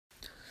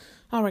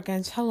Alright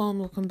guys, hello and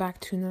welcome back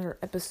to another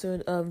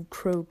episode of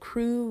Crow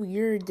Crew,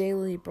 your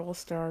daily Brawl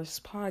Stars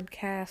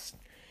podcast.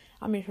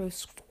 I'm your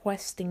host,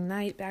 Questing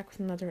Knight, back with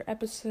another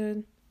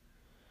episode.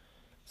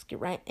 Let's get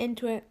right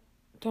into it.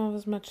 Don't have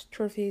as much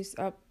trophies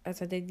up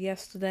as I did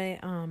yesterday.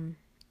 Not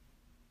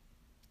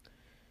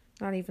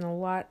even a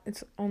lot.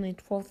 It's only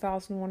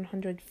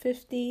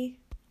 12,150.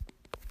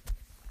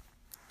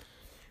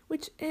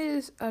 Which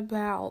is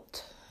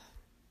about...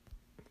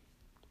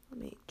 Let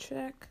me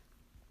check.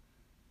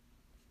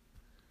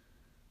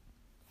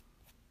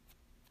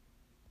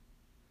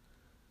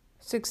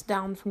 Six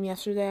down from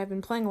yesterday. I've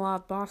been playing a lot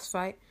of boss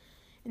fight,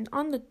 and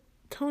on the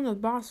tone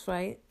of boss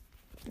fight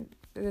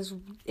is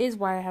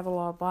why I have a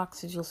lot of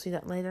boxes. You'll see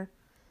that later.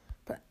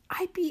 But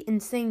I beat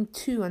Insane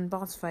 2 on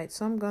boss fight,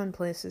 so I'm going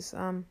places.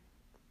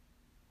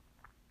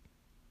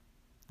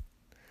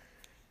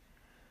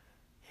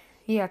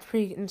 Yeah, it's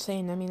pretty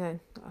insane. I mean,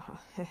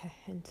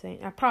 insane.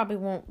 I probably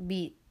won't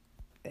beat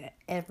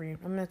every.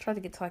 I'm gonna try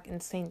to get to like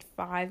Insane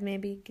 5,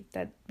 maybe get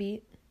that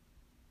beat.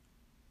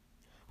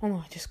 Oh no!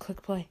 I just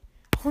clicked play.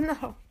 Oh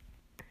no.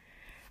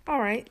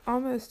 Alright,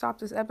 I'm going to stop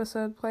this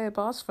episode, play a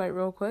boss fight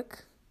real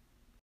quick.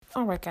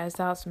 Alright guys,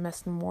 that was a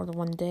mess in more than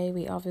one day.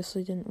 We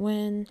obviously didn't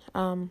win.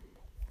 So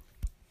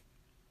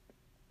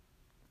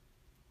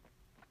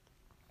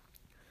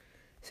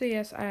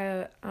yes,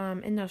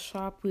 in the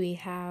shop we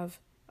have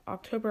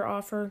October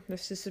offer.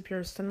 This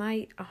disappears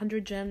tonight.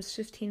 100 gems,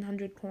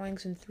 1,500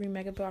 coins, and 3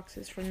 mega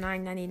boxes for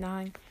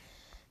 $9.99.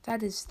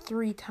 That is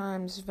 3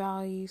 times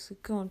value, so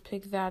go and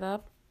pick that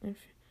up if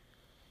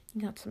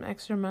you got some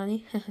extra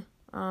money.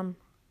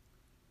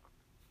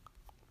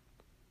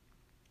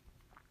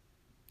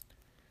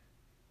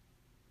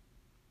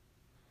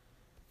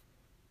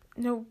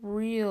 No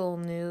real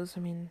news.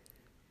 I mean,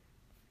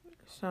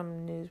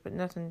 some news, but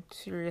nothing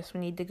serious we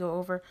need to go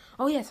over.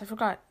 Oh yes, I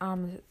forgot.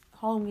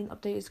 Halloween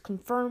update is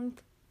confirmed.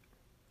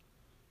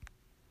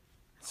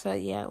 So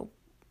yeah, we'll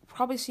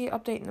probably see an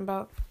update in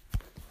about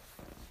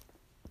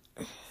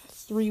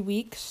 3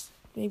 weeks,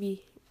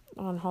 maybe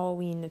on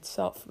Halloween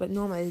itself. But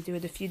normally they do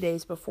it a few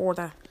days before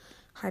to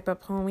hype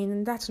up Halloween,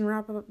 and that's gonna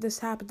wrap up this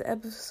half of the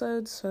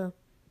episode. So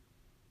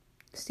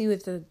see you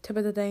with the tip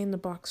of the day and the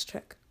box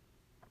check.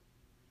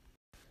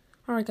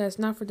 Alright guys,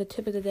 now for the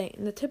tip of the day.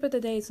 And the tip of the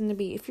day is going to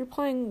be, if you're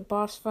playing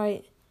boss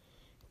fight,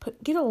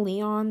 get a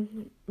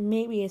Leon,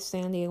 maybe a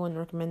Sandy, I wouldn't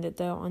recommend it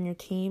though, on your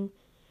team.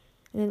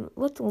 And then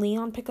let the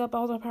Leon pick up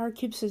all the power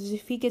cubes, so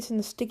if he gets in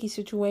a sticky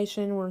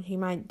situation where he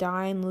might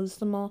die and lose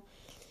them all,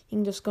 he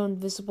can just go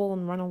invisible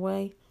and run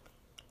away.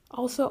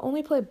 Also,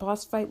 only play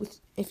boss fight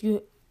with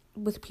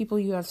people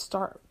you have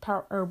star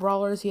power, or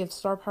brawlers you have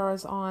star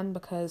powers on,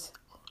 because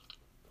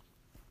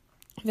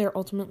they're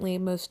ultimately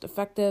most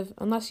effective,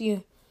 unless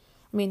you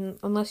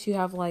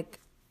have, like,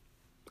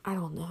 I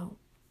don't know,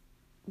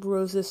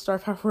 Rose's star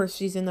power where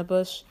she's in the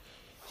bush,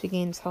 she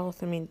gains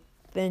health. I mean,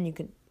 then you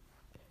could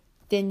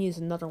use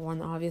another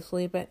one,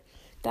 obviously. But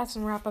that's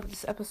going to wrap up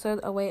this episode.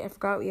 Oh, wait, I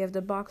forgot we have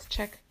the box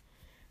check.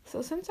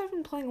 So since I've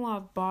been playing a lot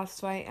of boss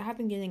fight, I have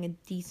been getting a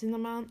decent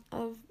amount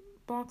of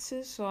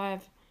boxes. So I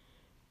have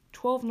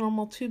 12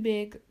 normal, 2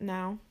 big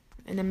now,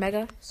 and a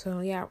mega.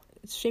 So, yeah,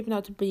 it's shaping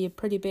out to be a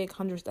pretty big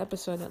 100th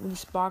episode, at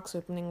least box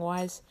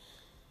opening-wise.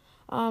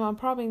 I'm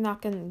probably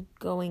not going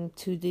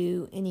to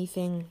do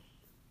anything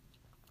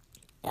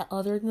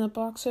other than a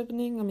box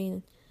opening. I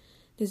mean,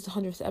 this is the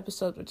 100th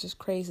episode, which is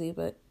crazy,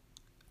 but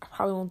I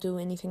probably won't do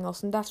anything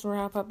else. And that's going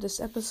to wrap up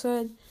this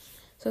episode.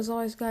 So as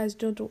always, guys,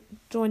 don't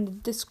join the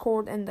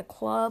Discord and the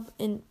club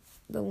in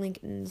the link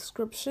in the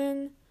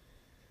description.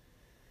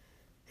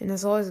 And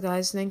as always,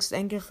 guys, thanks to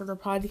Anchor for their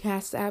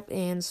podcast app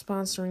and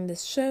sponsoring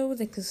this show.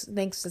 Thanks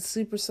to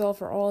Supercell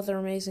for all of their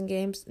amazing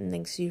games. And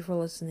thanks to you for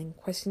listening.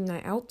 Questing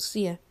Knight out.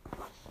 See ya.